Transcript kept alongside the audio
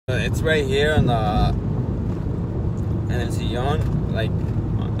It's right here on the el sillón, like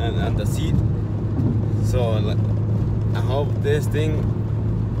on the seat. So I hope this thing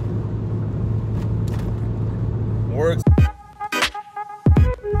works.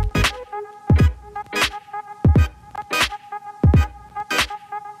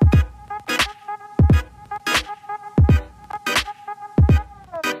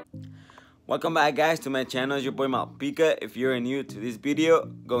 Welcome back, guys, to my channel. It's your boy APRECCIATE. If you're new to this video,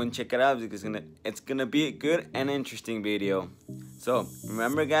 go and check it out because it's gonna be a good and interesting video. So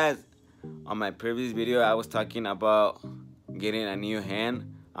remember, guys, on my previous video I was talking about getting a new hand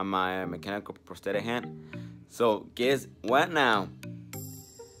on my mechanical prosthetic hand. So guess what now?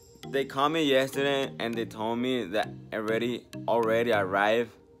 They called me yesterday and they told me that already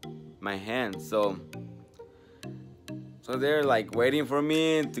arrived my hand. So they're like waiting for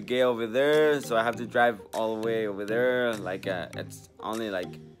me to get over there, so I have to drive all the way over there. Like it's only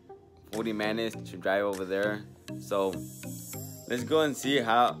like 40 minutes to drive over there. So let's go and see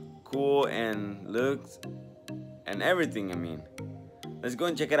how cool and looks and everything. I mean, let's go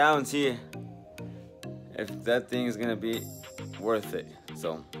and check it out and see if that thing is gonna be worth it.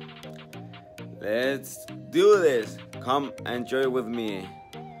 So let's do this. Come enjoy with me.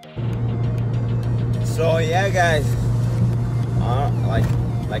 So yeah, guys,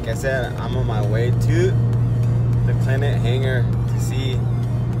 like I said, I'm on my way to the Planet Hangar to see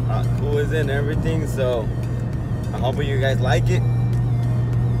how cool is it and everything. So I hope you guys like it.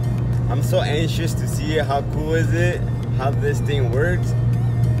 I'm so anxious to see how cool is it, how this thing works.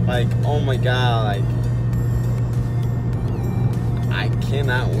 Like, oh my god, like I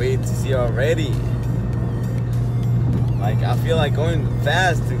cannot wait to see already. Like, I feel like going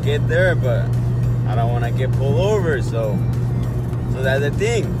fast to get there, but I don't want to get pulled over. So that's the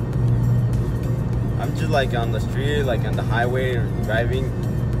thing. I'm just like on the street, like on the highway driving,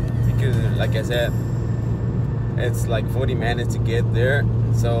 because like I said, it's like 40 minutes to get there.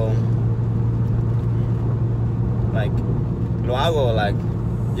 So like lo hago, like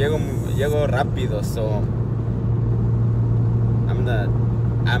llego rápido. So I'm not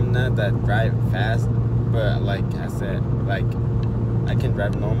that drive fast, but like I said, like I can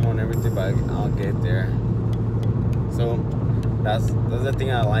drive normal and everything, but I'll get there. So that's the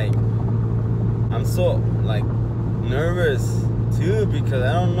thing I like. I'm so like nervous too because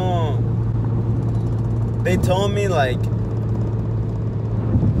I don't know. They told me like to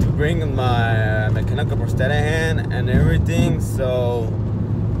bring my mechanical prosthetic hand and everything. So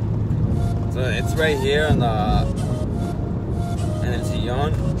it's right here on the el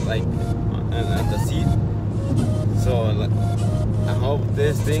sillón, like on the seat. So I hope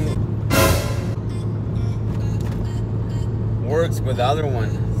this thing works with the other one,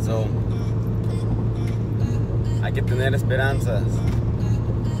 so I can tener esperanzas.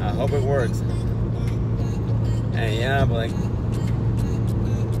 I hope it works. And yeah, but like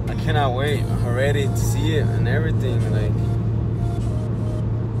I cannot wait already to see it and everything.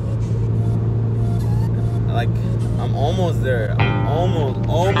 Like I'm almost there. I'm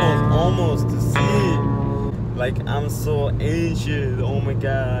almost to see it. Like I'm so anxious. Oh my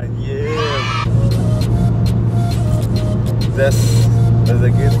god, yeah. That's a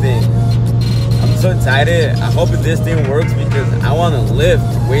good thing. I'm so excited. I hope this thing works because I want to lift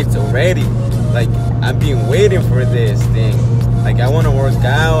weights already. Like I've been waiting for this thing. Like I want to work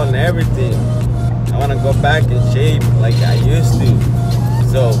out and everything. I want to go back in shape like I used to.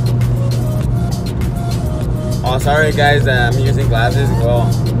 So, oh sorry guys, I'm using glasses. Well,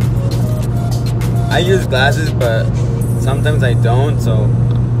 I use glasses, but sometimes I don't. So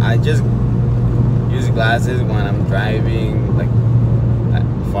I just use glasses when I'm driving, like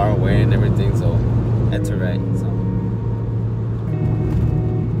far away and everything, so that's alright. So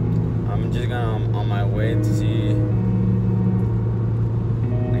I'm just on my way to see.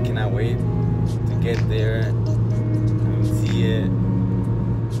 I cannot wait to get there and see it.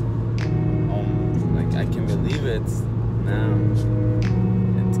 Like I can't believe it now.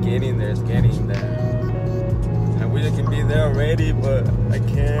 It's getting there. I wish I can be there already, but I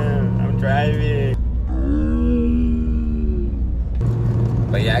can't. I'm driving.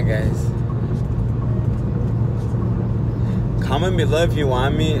 But yeah, guys, comment below if you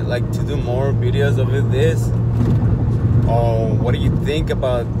want me like to do more videos of this, or what do you think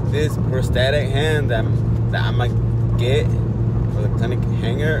about this prosthetic hand that I might get for the Clinic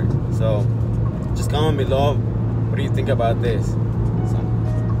Hangar. So just comment below, what do you think about this?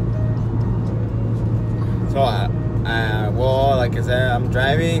 So well, like I said, I'm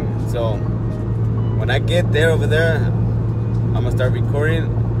driving, so when I get there over there, I'm gonna start recording.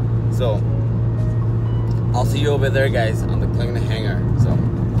 So I'll see you over there, guys, on the Clinic Hangar. So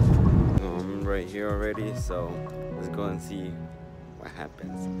here already, so let's go and see what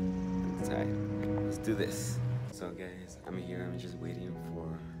happens inside. Let's do this. So guys, I'm here. I'm just waiting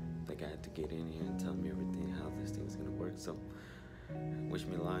for the guy to get in here and tell me everything, how this thing is gonna work. So wish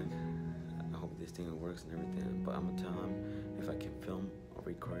me luck. I hope this thing works and everything. But I'm gonna tell him if I can film or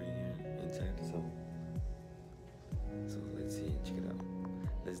record here inside. So let's see. Check it out.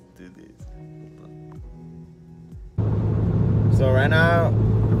 Let's do this. So right now,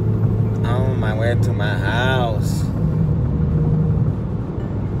 I'm on my way to my house.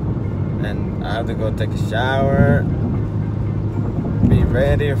 And I have to go take a shower. Be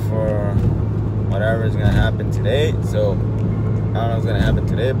ready for whatever is gonna happen today. So, I don't know what's gonna happen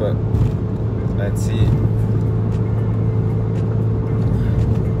today, but let's see.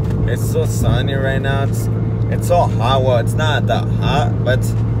 It's so sunny right now. It's so hot. Well, it's not that hot, but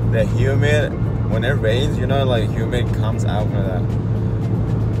the humid, when it rains, you know, like humid comes out from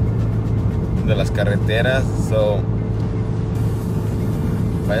de las carreteras. So,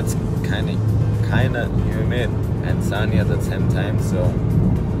 but it's kind of humid and sunny at the same time. So,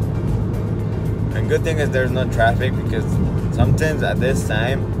 and good thing is there's no traffic, because sometimes at this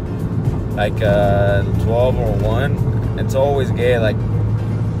time, like 12 or 1, it's always get like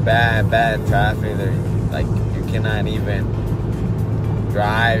bad traffic. Like you cannot even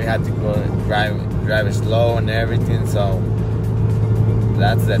drive. You have to go drive it slow and everything. So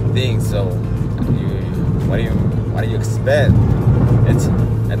that's the thing. So what do you expect?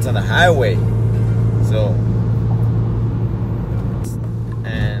 It's on the highway. So,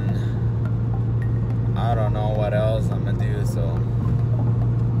 and I don't know what else I'm gonna do. So,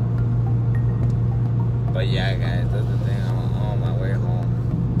 but yeah, guys, that's the thing. I'm on my way home.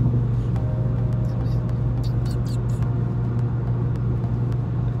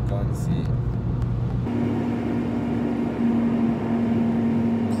 Let's go and see.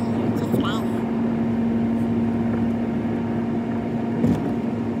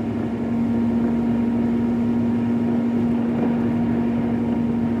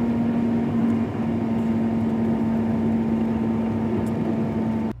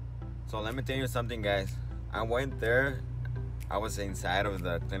 So let me tell you something, guys. I went there. I was inside of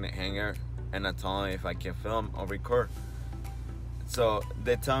the clinic hangar, and I told them if I can film or record. So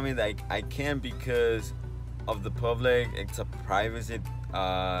they tell me that I can't because of the public. It's a privacy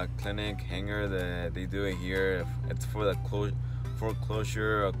clinic hangar that they do it here. It's for the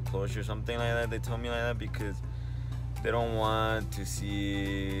foreclosure or closure, something like that. They told me like that because they don't want to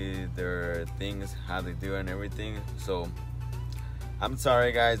see their things, how they do it and everything. So I'm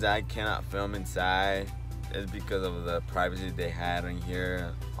sorry, guys, I cannot film inside. It's because of the privacy they had in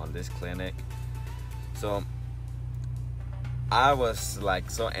here on this clinic. So I was like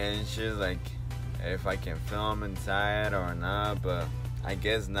so anxious, like if I can film inside or not, but I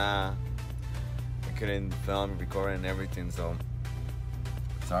guess not. I couldn't film, record and everything, so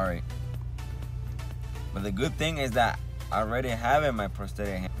sorry. But the good thing is that I already have it, my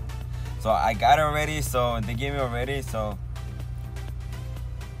prosthetic hand. So I got it already, so they gave me already, so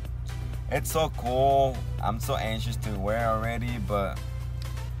it's so cool. I'm so anxious to wear already, but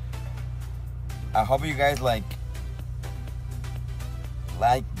I hope you guys like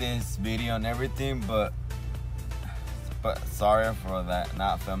this video and everything, but sorry for that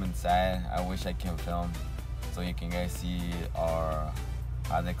not film inside. I wish I can film so you can guys see or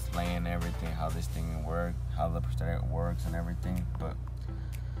how they explain everything, how this thing works, how the prosthetic works and everything. But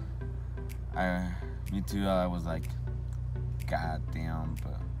me too, I was like, god damn.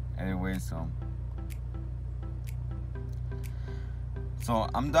 But anyway, so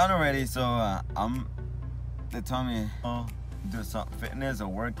I'm done already. So they told me do some fitness or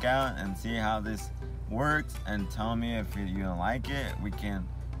workout and see how this works, and tell me if you don't like it, we can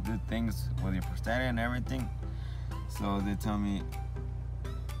do things with your prosthetic and everything. So they tell me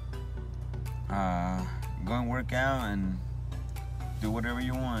go and work out and do whatever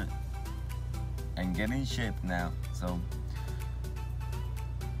you want and get in shape now. So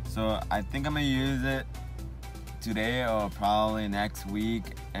I think I'm gonna use it today or probably next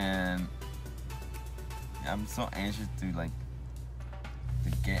week, and I'm so anxious to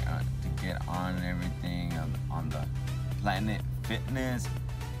get on and everything on the Planet Fitness.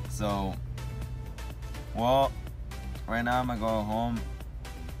 So, well, right now I'm gonna go home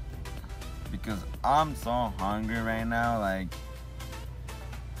because I'm so hungry right now. Like,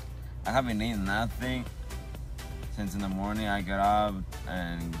 I haven't eaten nothing since in the morning. I got up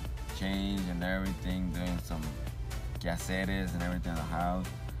and changed and everything, doing some quehaceres and everything in the house,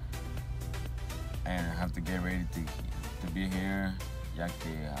 and I have to get ready to be here ya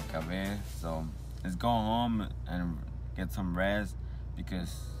que acabé. So let's go home and get some rest,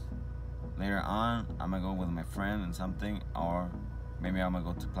 because later on I'm gonna go with my friend and something, or maybe I'm gonna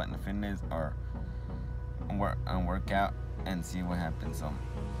go to Platinum Fitness or work out and see what happens. So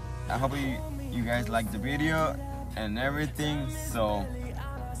I hope you guys like the video and everything. So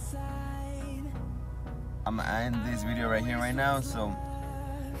I'm gonna end this video right here right now. So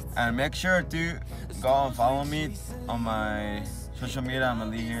and make sure to go and follow me on my social media. I'm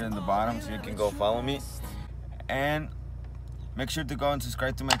gonna leave here in the bottom so you can go follow me, and make sure to go and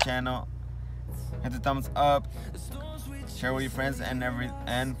subscribe to my channel, hit the thumbs up, share with your friends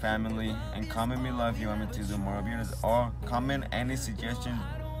and family, and comment below if you want me to do more videos, or comment any suggestions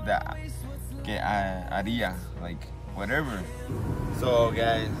that haría, like whatever. So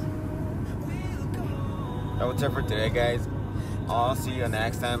guys, that was it for today, guys. I'll see you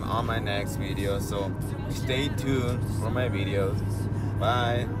next time on my next video, so stay tuned for my videos.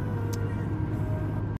 Bye.